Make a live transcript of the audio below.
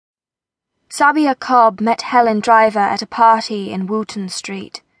Sabia Cobb met Helen Driver at a party in Wooton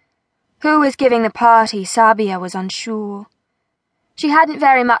Street. Who was giving the party, Sabia was unsure. She hadn't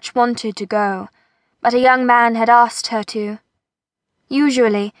very much wanted to go, but a young man had asked her to.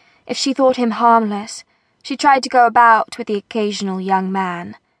 Usually, if she thought him harmless, she tried to go about with the occasional young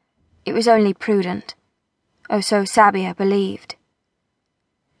man. It was only prudent. Oh, so Sabia believed.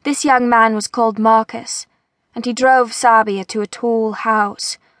 This young man was called Marcus, and he drove Sabia to a tall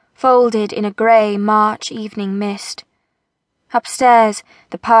house, folded in a grey March evening mist. Upstairs,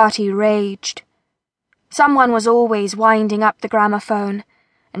 the party raged. Someone was always winding up the gramophone,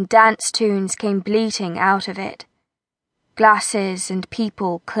 and dance tunes came bleating out of it. Glasses and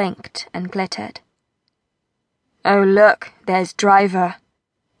people clinked and glittered. "Oh, look, there's Driver,"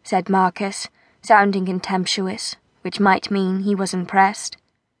 said Marcus, sounding contemptuous, which might mean he was impressed.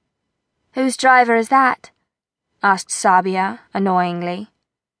 "Whose Driver is that?" asked Sabia, annoyingly.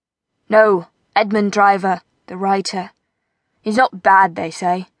 "No, Edmund Driver, the writer. He's not bad, they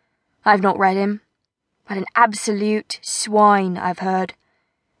say. I've not read him. But an absolute swine, I've heard.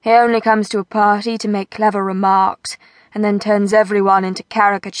 He only comes to a party to make clever remarks, and then turns everyone into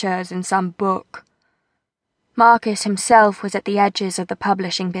caricatures in some book." Marcus himself was at the edges of the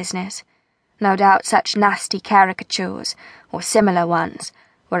publishing business. No doubt such nasty caricatures, or similar ones,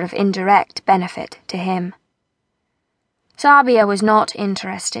 were of indirect benefit to him. Sabia was not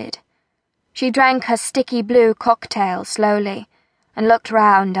interested. She drank her sticky blue cocktail slowly and looked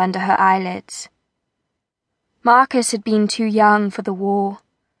round under her eyelids. Marcus had been too young for the war.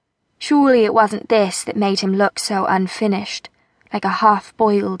 Surely it wasn't this that made him look so unfinished, like a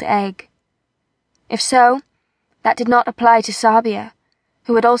half-boiled egg. If so, that did not apply to Sabia,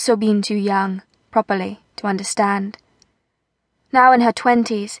 who had also been too young, properly, to understand. Now in her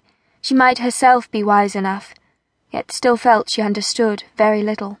 20s, she might herself be wise enough, yet still felt she understood very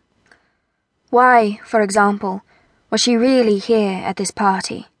little. Why, for example, was she really here at this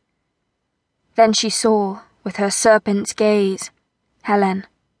party? Then she saw, with her serpent's gaze, Helen.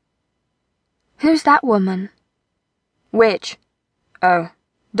 "Who's that woman?" "Which? Oh,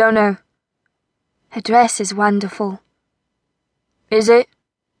 don't know." "Her dress is wonderful." "Is it?"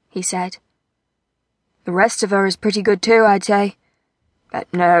 he said. "The rest of her is pretty good too, I'd say.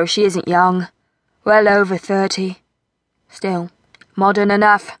 But no, she isn't young. Well over 30. Still, modern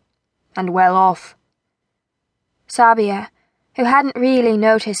enough. And well off." Sabia, who hadn't really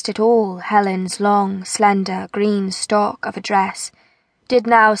noticed at all Helen's long, slender, green stalk of a dress, did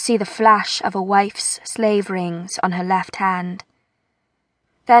now see the flash of a wife's slave rings on her left hand.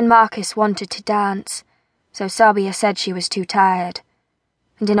 Then Marcus wanted to dance, so Sabia said she was too tired,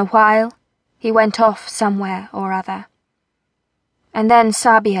 and in a while he went off somewhere or other. And then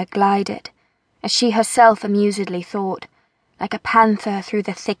Sabia glided, as she herself amusedly thought, like a panther through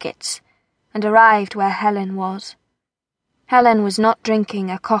the thickets, and arrived where Helen was. Helen was not drinking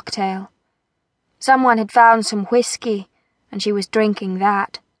a cocktail. Someone had found some whiskey, and she was drinking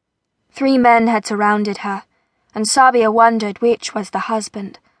that. 3 men had surrounded her, and Sabia wondered which was the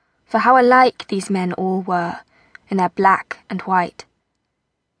husband, for how alike these men all were, in their black and white.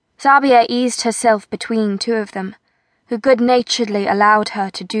 Sabia eased herself between 2 of them, who good-naturedly allowed her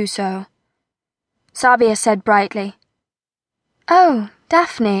to do so. Sabia said brightly, "Oh,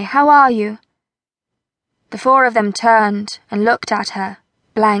 Daphne, how are you?" The 4 of them turned and looked at her,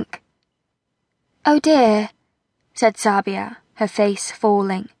 blank. "Oh dear," said Sabia, her face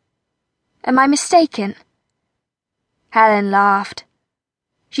falling. "Am I mistaken?" Helen laughed.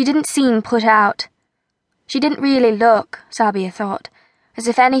 She didn't seem put out. She didn't really look, Sabia thought, as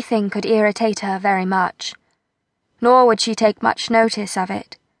if anything could irritate her very much. Nor would she take much notice of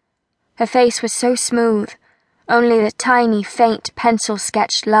it. Her face was so smooth, only the tiny, faint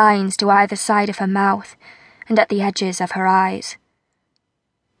pencil-sketched lines to either side of her mouth and at the edges of her eyes.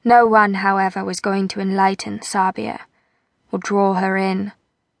 No one, however, was going to enlighten Sabia, or draw her in.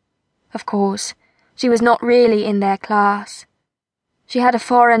 Of course, she was not really in their class. She had a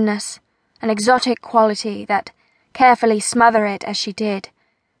foreignness, an exotic quality that, carefully smother it as she did,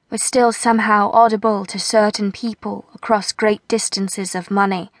 was still somehow audible to certain people across great distances of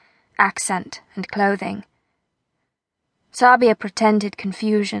money, accent, and clothing. Sabia pretended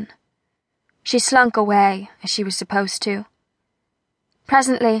confusion. She slunk away, as she was supposed to.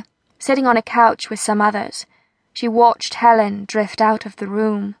 Presently, sitting on a couch with some others, she watched Helen drift out of the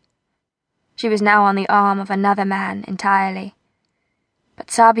room. She was now on the arm of another man entirely, but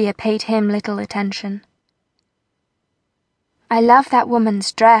Sabia paid him little attention. "I love that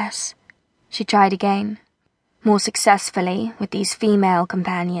woman's dress," she tried again, more successfully with these female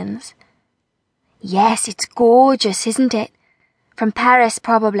companions. "Yes, it's gorgeous, isn't it? From Paris,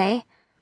 probably.